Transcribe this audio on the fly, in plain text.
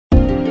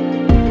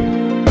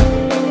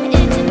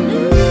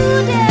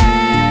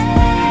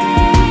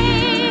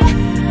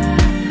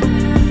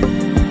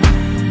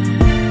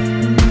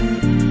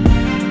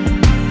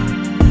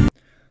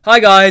Hi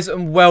guys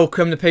and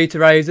welcome to Peter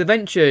Ray's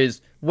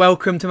Adventures.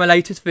 Welcome to my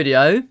latest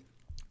video.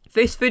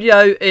 This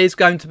video is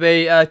going to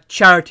be a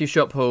charity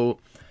shop haul.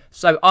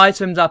 So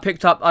items I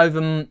picked up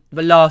over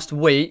the last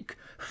week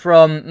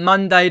from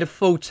Monday the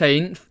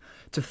 14th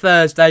to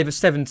Thursday the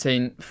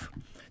 17th.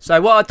 So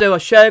what I'll do, I'll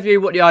share with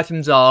you what the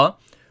items are,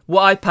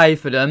 what I pay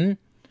for them,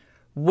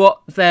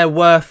 what they're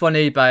worth on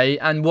eBay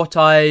and what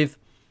I've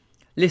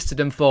listed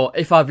them for,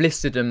 if I've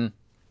listed them.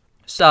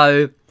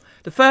 So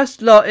the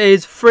first lot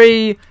is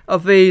 3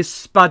 of these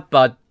spud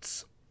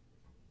buds.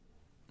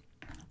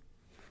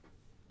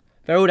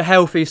 They're all the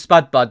healthy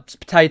spud buds.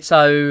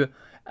 Potato,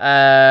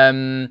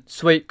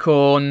 sweet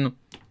corn,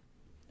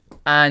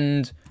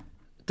 and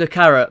the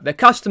carrot. They're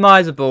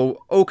customisable,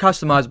 all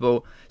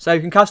customisable. So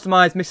you can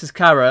customise Mrs.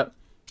 Carrot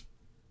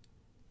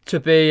to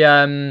be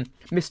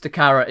Mr.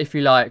 Carrot if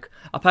you like.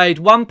 I paid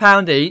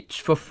 £1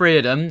 each for 3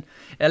 of them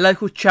at a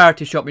local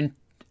charity shop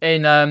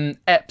in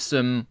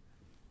Epsom.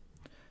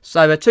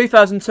 So the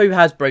 2002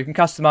 Hasbro, you can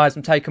customise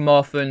them, take them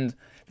off and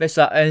this,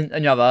 that and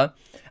the other.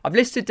 I've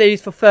listed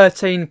these for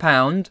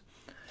 £13.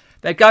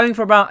 They're going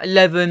for about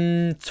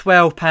 £11,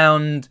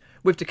 £12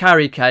 with the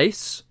carry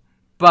case.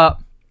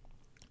 But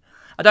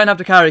I don't have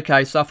the carry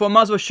case, so I thought I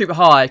might as well shoot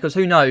high, because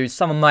who knows,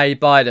 someone may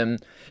buy them.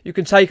 You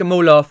can take them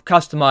all off,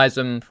 customise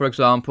them, for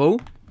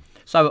example.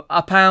 So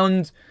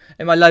 £1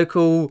 in my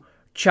local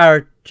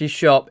charity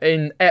shop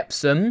in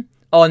Epsom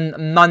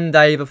on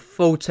Monday the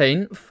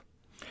 14th.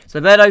 So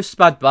they're those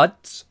spud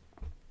buds.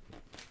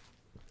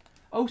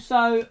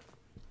 Also,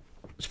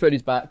 let's put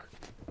these back.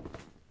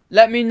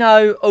 Let me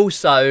know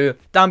also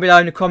down below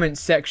in the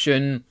comments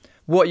section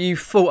what you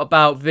thought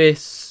about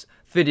this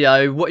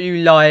video, what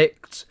you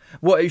liked,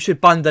 what you should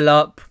bundle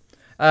up,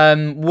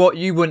 what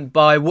you wouldn't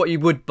buy, what you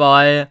would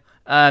buy,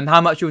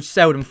 how much you would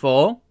sell them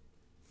for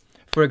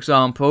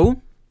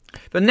example.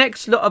 The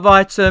next lot of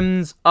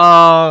items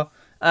are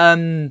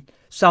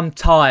some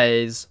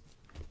ties.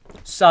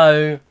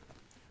 So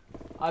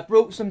I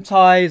brought some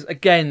ties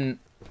again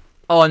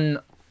on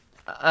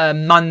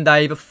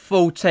Monday the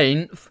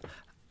 14th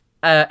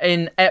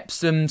in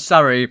Epsom,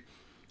 Surrey,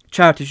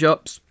 charity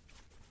shops.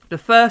 The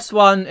first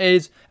one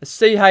is a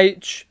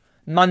CH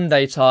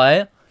Monday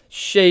tie,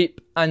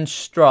 sheep and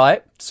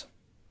striped.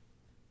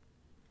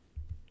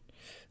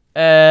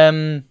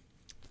 CH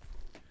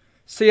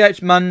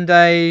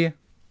Monday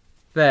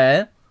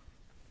there.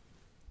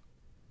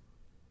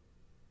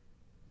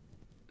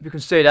 If you can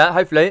see that,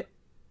 hopefully.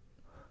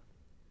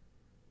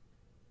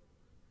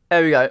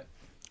 There we go.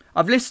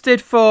 I've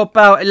listed for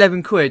about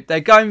 11 quid.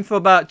 They're going for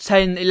about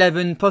 10,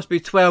 11,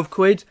 possibly 12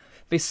 quid.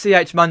 This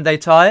CH Monday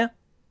tie.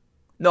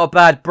 Not a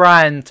bad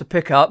brand to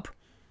pick up.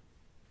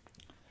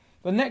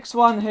 The next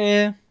one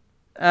here.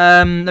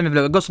 Let me have a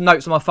look. I've got some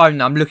notes on my phone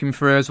that I'm looking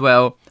through as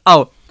well.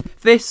 Oh,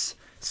 this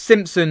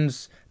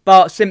Simpsons,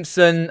 Bart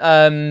Simpson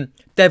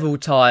devil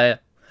tie.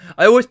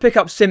 I always pick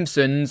up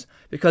Simpsons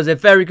because they're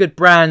very good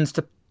brands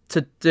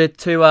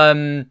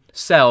to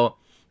sell.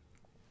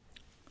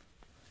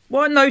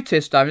 What I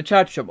noticed though in the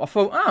charity shop, I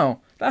thought, oh,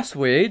 that's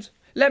weird.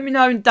 Let me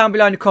know down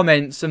below in the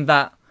comments and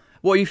that,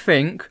 what you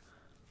think.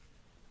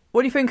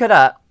 What do you think of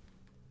that?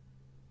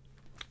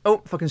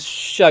 Oh, if I can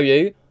show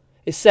you.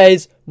 It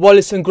says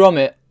Wallace and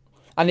Gromit,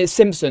 and it's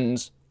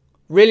Simpsons.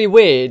 Really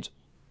weird.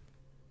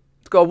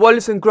 It's got a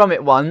Wallace and Gromit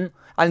one,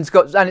 and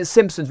it's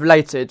Simpsons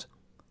related.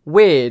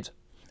 Weird.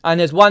 And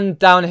there's one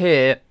down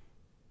here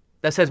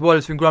that says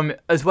Wallace and Gromit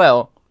as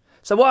well.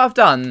 So what I've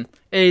done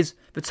is,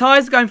 the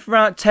tie's are going for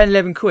around 10,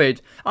 11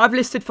 quid. I've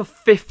listed for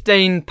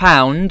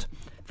 £15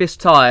 this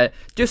tie,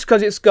 just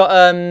because it's got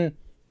a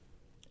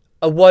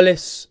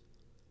Wallace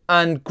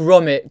and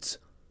Gromit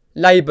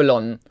label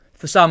on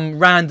for some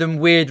random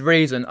weird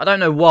reason. I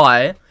don't know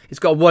why it's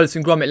got a Wallace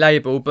and Gromit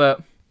label,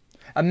 but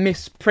a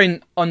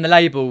misprint on the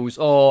labels,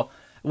 or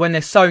when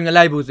they're sewing the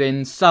labels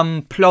in,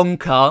 some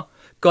plonker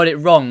got it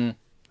wrong.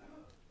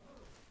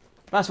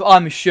 That's what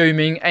I'm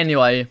assuming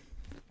anyway.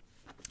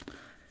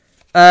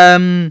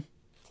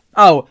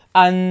 Oh,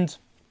 and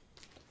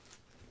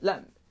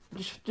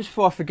just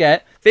before I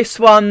forget, this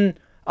one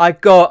I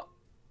got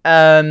for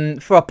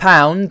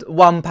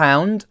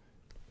 £1.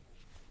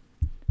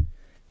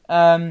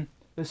 The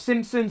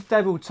Simpsons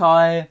Devil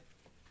Tie,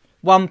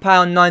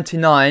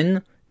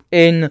 £1.99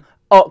 in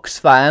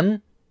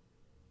Oxfam.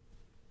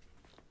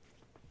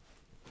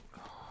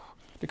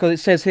 Because it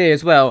says here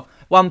as well,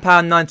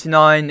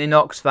 £1.99 in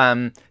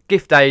Oxfam,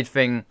 gift aid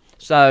thing.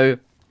 So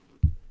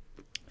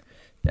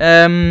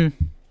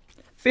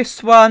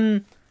this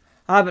one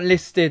I haven't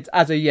listed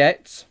as of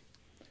yet.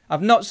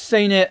 I've not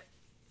seen it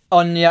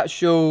on the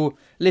actual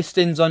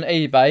listings on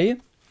eBay.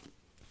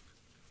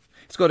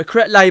 It's got the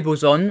correct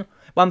labels on.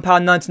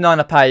 £1.99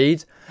 I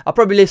paid. I'll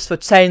probably list for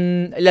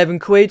 10, 11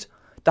 quid.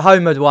 The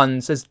Homer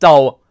one says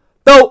Doll.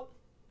 The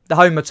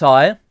Homer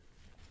tie.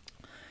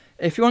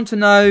 If you want to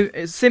know,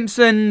 it's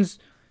Simpsons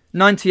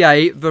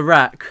 98, The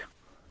Rack.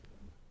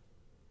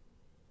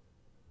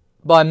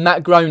 By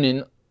Matt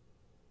Groening.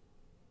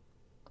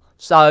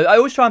 So I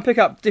always try and pick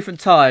up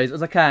different ties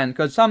as I can,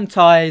 because some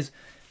ties,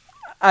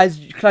 as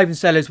clothing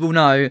sellers will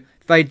know,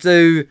 they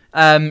do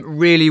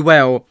really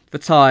well for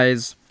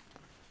tyres.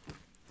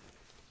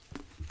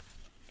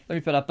 Let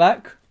me put that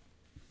back.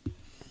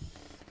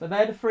 So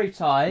they're the 3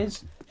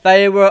 tyres.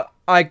 They were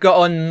I got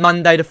on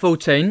Monday the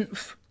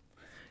 14th.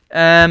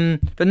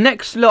 The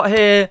next lot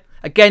here,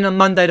 again on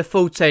Monday the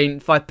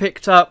 14th, I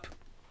picked up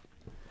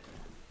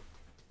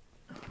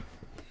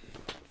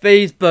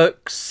these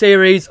books,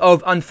 Series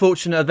of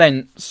Unfortunate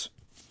Events.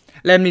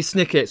 Lemony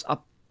Snicket's.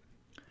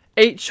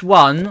 Each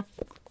one,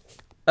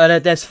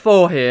 there's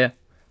 4 here,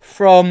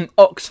 from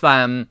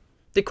Oxfam.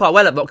 Did quite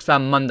well at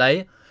Oxfam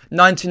Monday.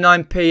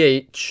 99p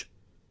each.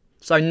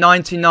 So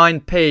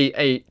 99p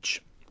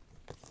each.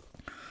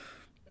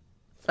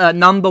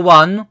 Number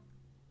 1,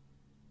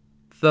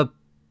 The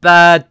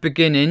Bad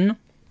Beginning.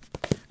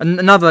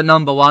 Another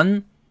number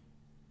 1.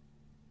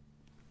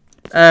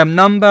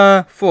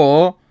 Number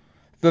 4,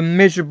 The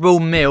Miserable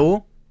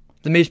Meal.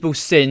 The Miserable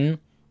Sin.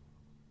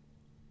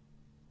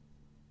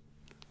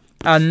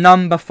 And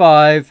number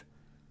 5,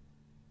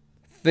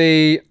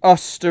 The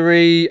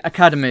Ostery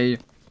Academy,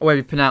 or whatever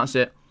you pronounce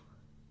it.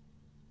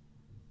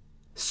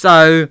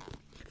 So,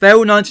 they're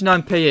all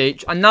 99p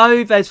each. I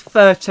know there's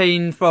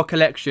 13 for a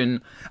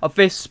collection of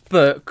this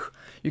book.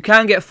 You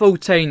can get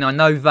 14, I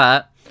know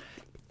that.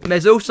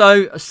 There's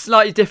also a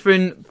slightly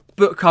different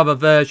book cover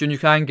version you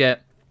can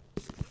get.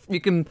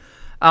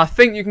 I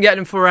think you can get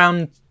them for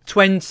around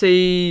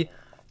 20,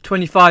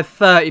 25,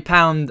 30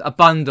 pound a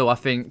bundle, I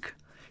think.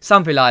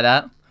 Something like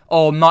that.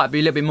 Or might be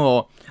a little bit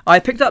more. I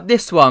picked up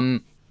this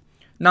one,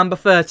 number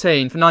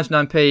 13, for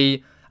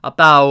 99p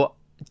about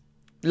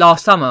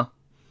last summer.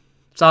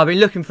 So I've been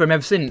looking for him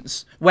ever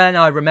since, when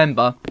I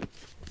remember.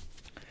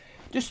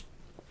 Just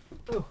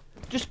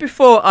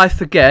before I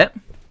forget,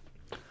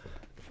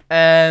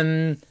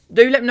 do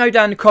let me know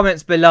down in the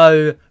comments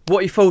below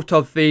what you thought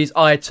of these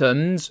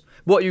items,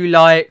 what you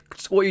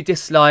liked, what you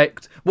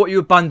disliked, what you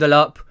would bundle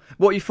up,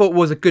 what you thought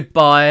was a good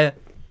buy,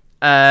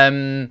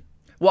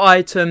 what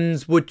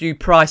items would you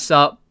price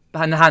up,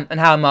 and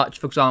how much,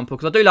 for example,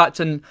 because I do like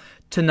to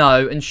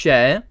know and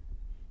share.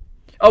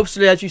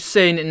 Obviously, as you've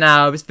seen it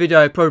now, this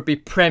video will probably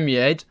be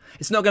premiered.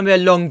 It's not going to be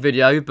a long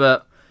video,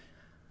 but...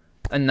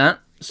 and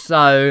that.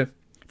 So,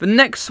 the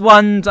next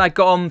ones I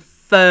got on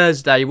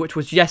Thursday, which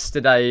was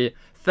yesterday.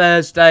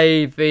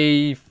 Thursday,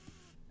 the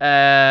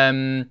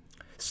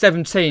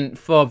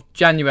 17th of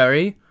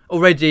January.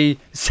 Already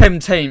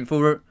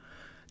 17th.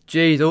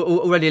 Jeez,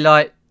 already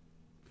like...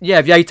 yeah,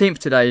 the 18th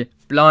today.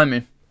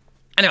 Blimey.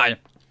 Anyway,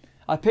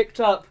 I picked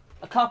up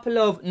a couple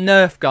of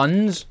Nerf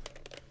guns.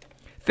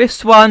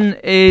 This one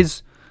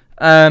is...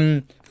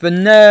 the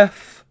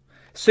Nerf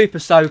Super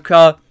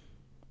Soaker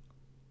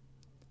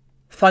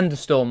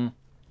Thunderstorm.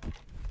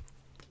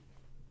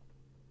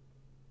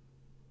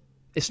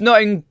 It's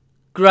not in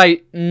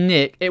great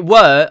nick. It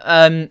were.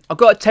 I've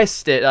got to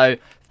test it though.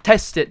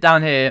 Test it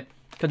down here.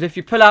 Because if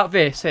you pull out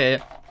this here,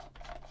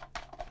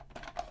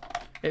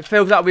 it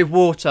fills up with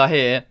water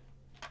here.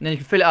 And then you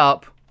can fill it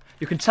up.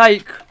 You can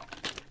take...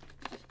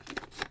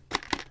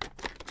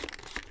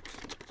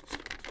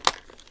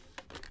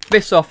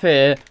 this off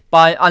here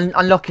by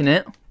unlocking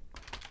it.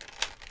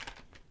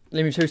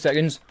 Leave me 2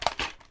 seconds.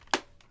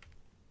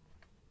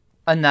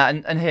 And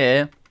that, and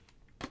here.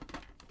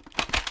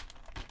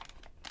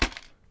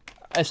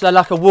 It's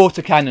like a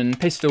water cannon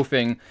pistol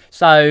thing.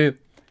 So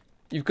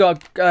you've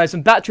got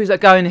some batteries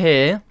that go in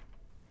here.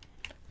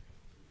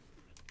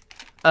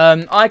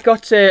 I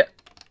got it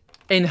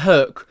in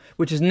Hook,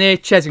 which is near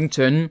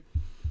Chesington,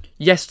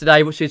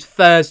 yesterday, which is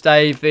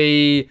Thursday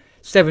the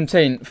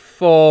 17th,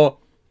 for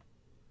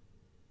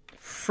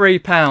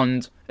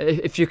 £3,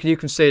 if you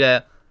can see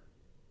there.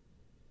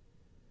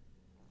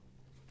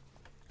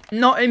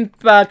 Not in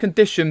bad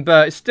condition,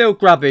 but it's still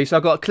grubby, so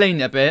I've got to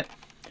clean it a bit.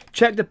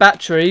 Check the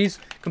batteries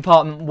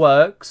compartment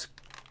works.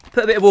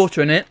 Put a bit of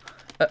water in it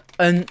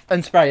and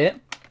spray it.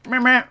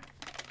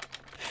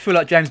 Feel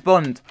like James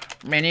Bond.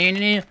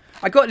 I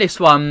got this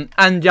one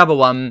and the other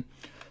one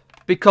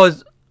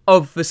because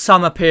of the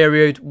summer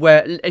period,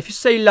 where, if you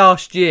see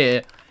last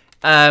year,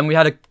 we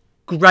had a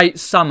great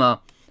summer.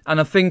 And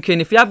I'm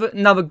thinking, if you have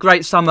another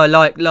great summer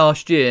like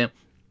last year,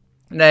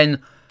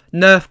 then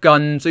Nerf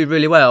guns do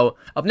really well.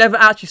 I've never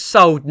actually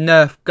sold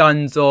Nerf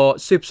guns or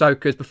Super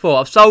Soakers before.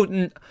 I've sold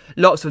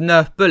lots of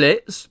Nerf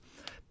bullets,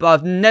 but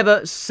I've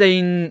never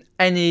seen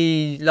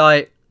any,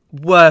 like,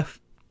 worth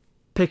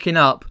picking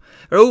up.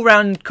 They're all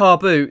round car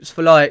boots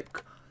for,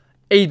 like,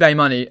 eBay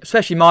money,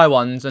 especially my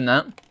ones and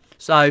that.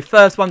 So,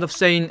 first ones I've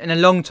seen in a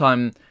long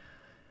time.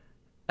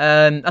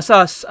 As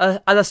I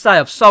say,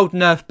 I've sold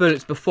Nerf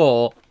bullets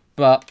before,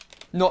 but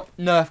not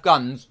Nerf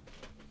guns.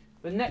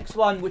 The next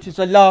one, which is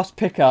the last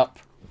pickup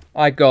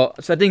I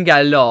got, so I didn't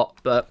get a lot,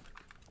 but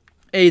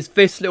is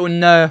this little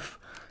Nerf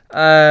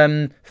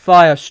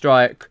Fire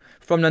Strike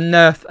from the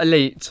Nerf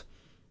Elite.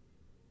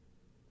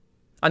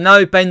 I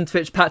know Ben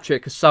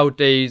Fitzpatrick has sold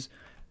these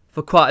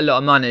for quite a lot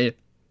of money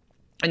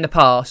in the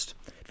past.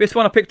 This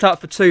one I picked up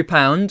for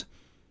 £2.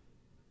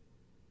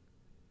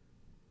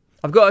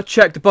 I've got to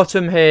check the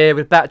bottom here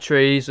with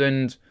batteries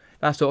and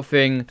that sort of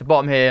thing, the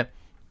bottom here.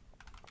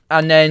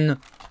 And then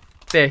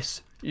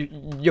this.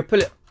 You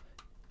pull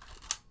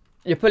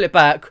it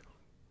back.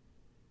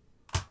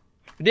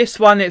 This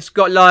one, it's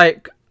got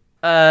like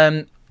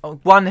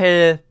one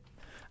here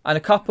and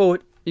a couple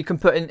you can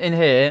put in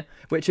here,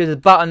 which is a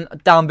button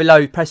down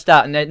below. Press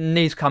that and then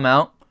these come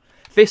out.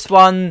 This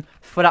one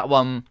for that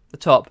one, the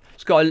top.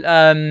 It's got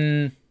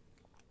a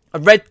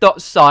red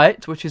dot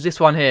sight, which is this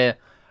one here,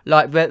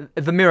 like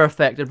the mirror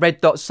effect, a red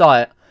dot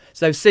sight.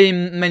 So I've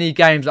seen many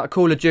games like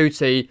Call of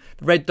Duty,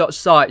 red dot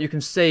sight, you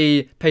can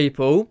see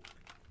people.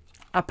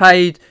 I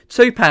paid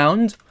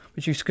 £2,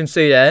 which you can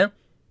see there.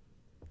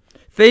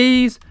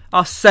 These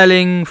are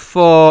selling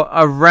for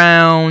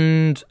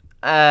around,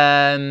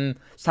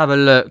 let's have a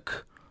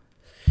look.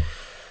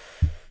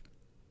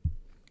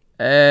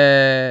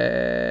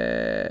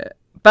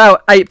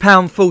 About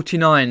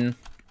 £8.49.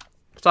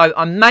 So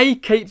I may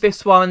keep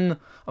this one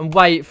and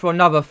wait for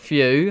another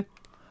few,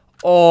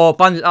 or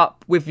bundle it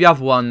up with the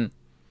other one,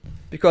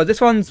 because this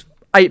one's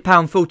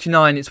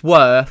 £8.49 it's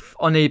worth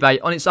on eBay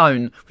on its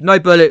own, with no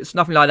bullets,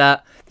 nothing like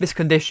that. This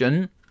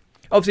condition,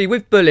 obviously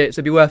with bullets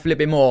it'd be worth a little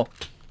bit more.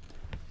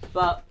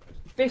 But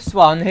this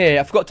one here,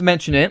 I forgot to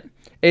mention it,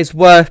 is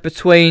worth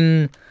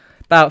between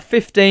about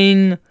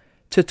 £15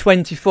 to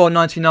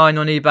 £24.99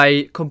 on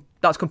eBay.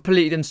 That's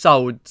completed and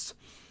sold.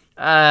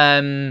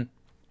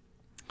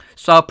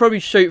 So I'll probably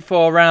shoot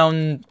for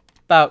around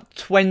about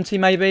 20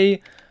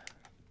 maybe,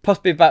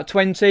 possibly about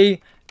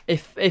 20.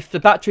 If the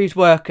battery's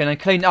working, I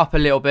clean it up a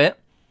little bit.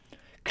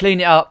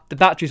 Clean it up, the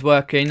battery's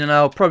working, and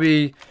I'll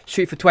probably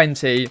shoot for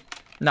 20 in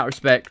that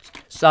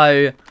respect.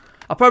 So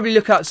I'll probably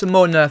look at some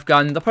more Nerf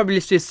guns. I'll probably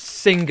list this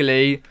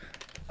singly,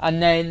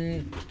 and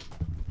then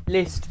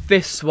list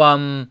this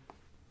one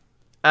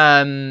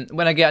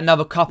when I get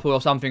another couple or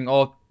something,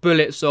 or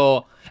bullets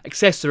or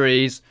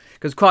accessories,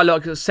 because quite a lot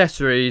of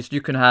accessories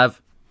you can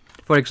have,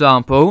 for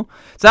example.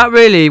 So that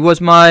really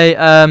was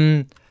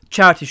my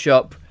charity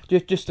shop.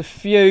 Just a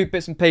few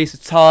bits and pieces,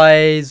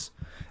 ties,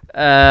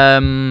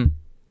 some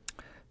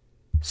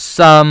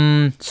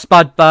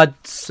Spud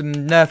Buds, some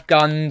Nerf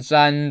guns,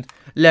 and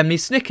Lemony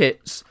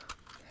Snickets.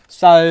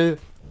 So,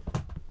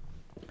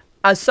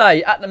 as I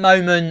say, at the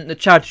moment, the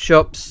charity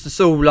shops, that's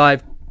all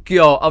I've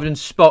got, other than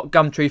Spot,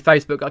 Gumtree,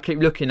 Facebook, I keep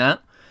looking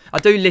at. I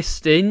do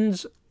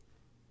listings,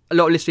 a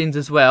lot of listings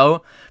as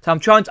well. So I'm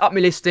trying to up my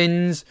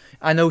listings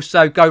and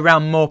also go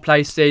around more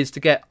places to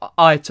get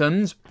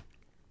items.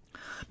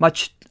 My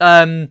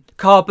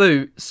car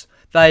boots,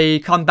 they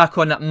come back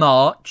on at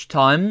March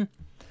time.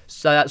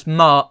 So that's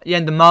the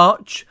end of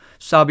March.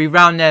 So I'll be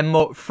around there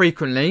more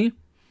frequently,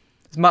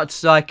 as much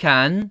as I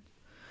can.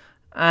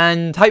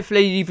 And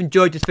hopefully you've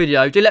enjoyed this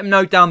video. Do let me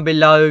know down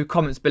below,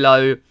 comments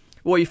below,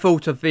 what you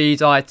thought of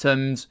these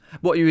items,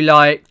 what you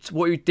liked,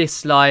 what you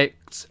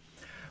disliked,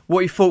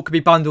 what you thought could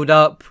be bundled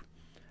up.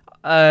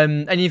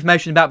 Any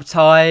information about the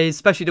ties,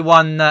 especially the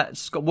one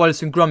that's got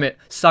Wallace and Gromit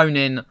sewn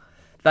in.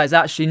 That is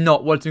actually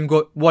not Wallace and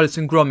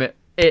Gromit.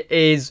 It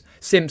is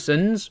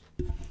Simpsons.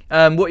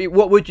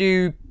 What would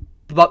you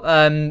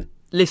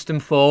list them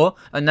for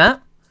and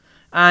that?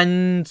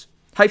 And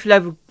hopefully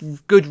have a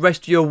good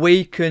rest of your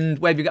week and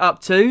whatever you get up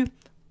to.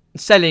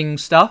 Selling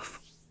stuff.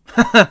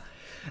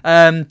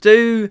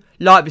 Do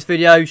like this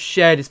video,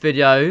 share this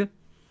video,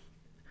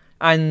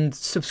 and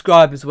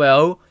subscribe as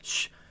well.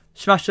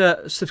 Smash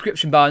the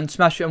subscription button,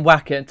 smash it and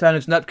whack it, and turn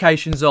those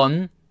notifications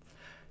on,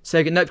 so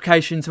you get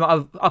notifications from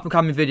other up and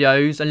coming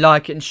videos, and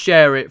like it and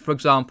share it, for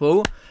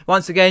example.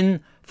 Once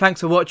again,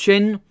 thanks for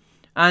watching,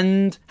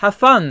 and have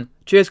fun.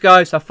 Cheers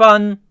guys, have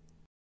fun.